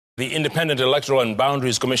The Independent Electoral and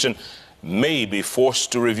Boundaries Commission may be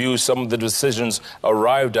forced to review some of the decisions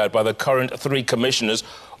arrived at by the current 3 commissioners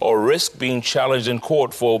or risk being challenged in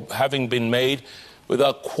court for having been made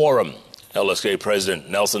without quorum. LSK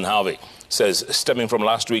President Nelson Havi says, stemming from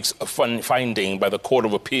last week's finding by the Court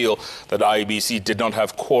of Appeal that IEBC did not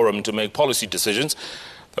have quorum to make policy decisions,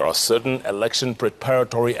 there are certain election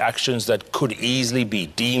preparatory actions that could easily be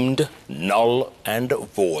deemed null and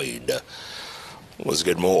void. Let's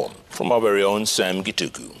get more from our very own Sam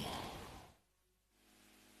Gituku.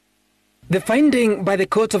 The finding by the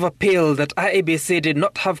Court of Appeal that IEBC did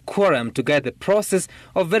not have quorum to guide the process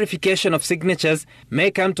of verification of signatures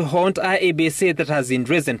may come to haunt IEBC that has in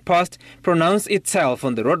recent past pronounced itself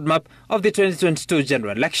on the roadmap of the 2022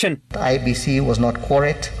 general election. The IEBC was not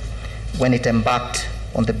quorate when it embarked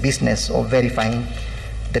on the business of verifying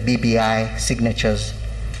the BBI signatures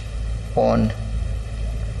on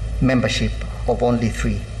membership of only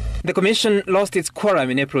 3. The Commission lost its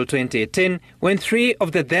quorum in April 2018 when 3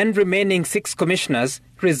 of the then remaining 6 commissioners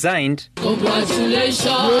resigned.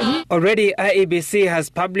 Congratulations! Already, IEBC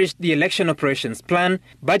has published the election operations plan,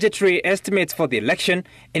 budgetary estimates for the election,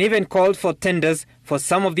 and even called for tenders for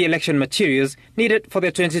some of the election materials needed for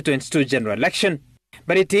the 2022 general election.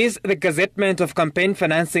 But it is the gazettement of campaign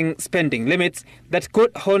financing spending limits that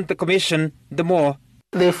could haunt the Commission the more.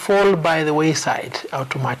 They fall by the wayside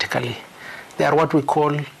automatically. They are what we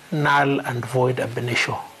call null and void ab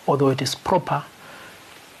initio, although it is proper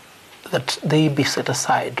that they be set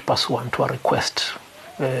aside pursuant to a request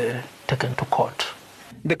taken to court.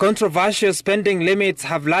 The controversial spending limits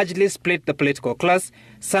have largely split the political class,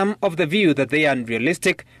 some of the view that they are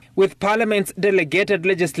unrealistic, with Parliament's Delegated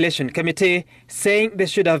Legislation Committee saying they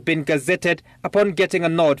should have been gazetted upon getting a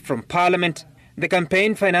nod from Parliament. The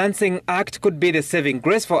Campaign Financing Act could be the saving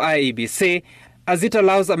grace for IEBC, as it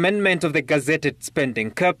allows amendment of the gazetted spending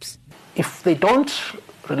caps. If they don't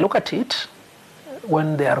look at it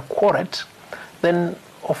when they are quorate, then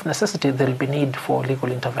of necessity there will be need for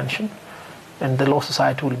legal intervention, and the Law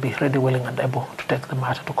Society will be ready, willing and able to take the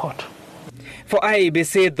matter to court. For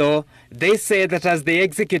IEBC, though, they say that as they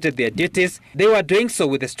executed their duties, they were doing so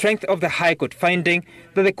with the strength of the High Court finding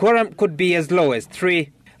that the quorum could be as low as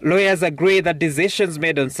 3. Lawyers agree that decisions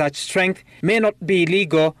made on such strength may not be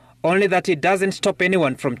illegal, only that it doesn't stop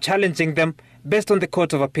anyone from challenging them based on the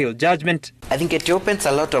Court of Appeal judgment. I think it opens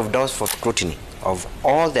a lot of doors for scrutiny of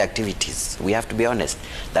all the activities, we have to be honest,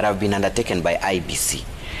 that have been undertaken by IEBC.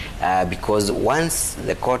 Because once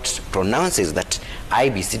the court pronounces that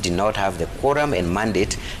IEBC did not have the quorum and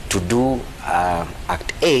mandate to do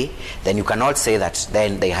Act A, then you cannot say that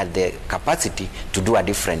then they had the capacity to do a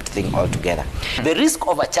different thing altogether. The risk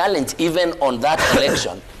of a challenge even on that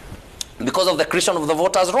election, because of the creation of the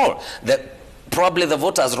voters' roll, probably the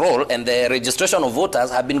voters' roll and the registration of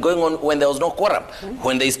voters have been going on when there was no quorum,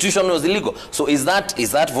 when the institution was illegal. So is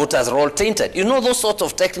that voters' roll tainted? You know, those sorts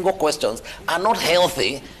of technical questions are not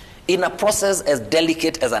healthy in a process as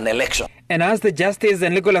delicate as an election. And as the Justice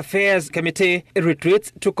and Legal Affairs Committee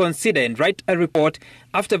retreats to consider and write a report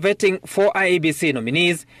after vetting 4 IEBC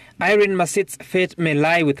nominees, Irene Masit's fate may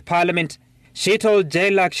lie with Parliament. She told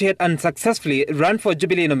JLAC she had unsuccessfully run for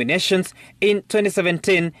Jubilee nominations in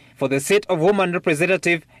 2017 for the seat of Woman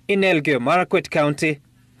Representative in Elgeyo-Marakwet County.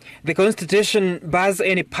 The Constitution bars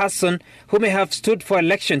any person who may have stood for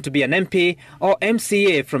election to be an MP or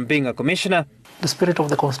MCA from being a commissioner. The spirit of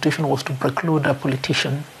the Constitution was to preclude a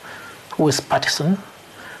politician who is partisan,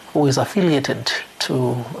 who is affiliated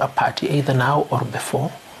to a party either now or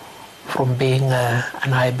before, from being an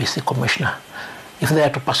IEBC commissioner. If they are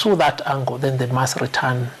to pursue that angle, then they must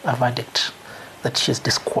return a verdict that she is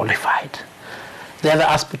disqualified. The other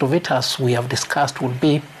aspect of it, as we have discussed, will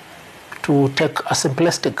be to take a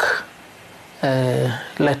simplistic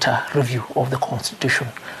letter review of the Constitution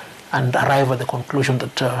and arrive at the conclusion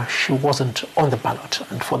that she wasn't on the ballot,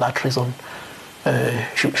 and for that reason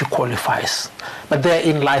she qualifies. But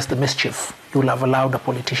therein lies the mischief. You will have allowed a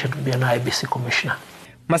politician to be an IEBC commissioner.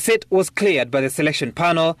 Masit was cleared by the selection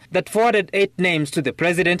panel that forwarded 8 names to the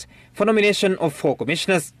President for nomination of 4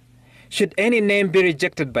 commissioners. Should any name be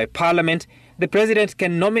rejected by Parliament, the President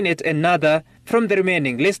can nominate another from the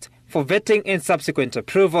remaining list for vetting and subsequent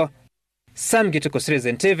approval. Sam Gituku,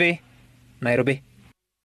 Citizen TV, Nairobi.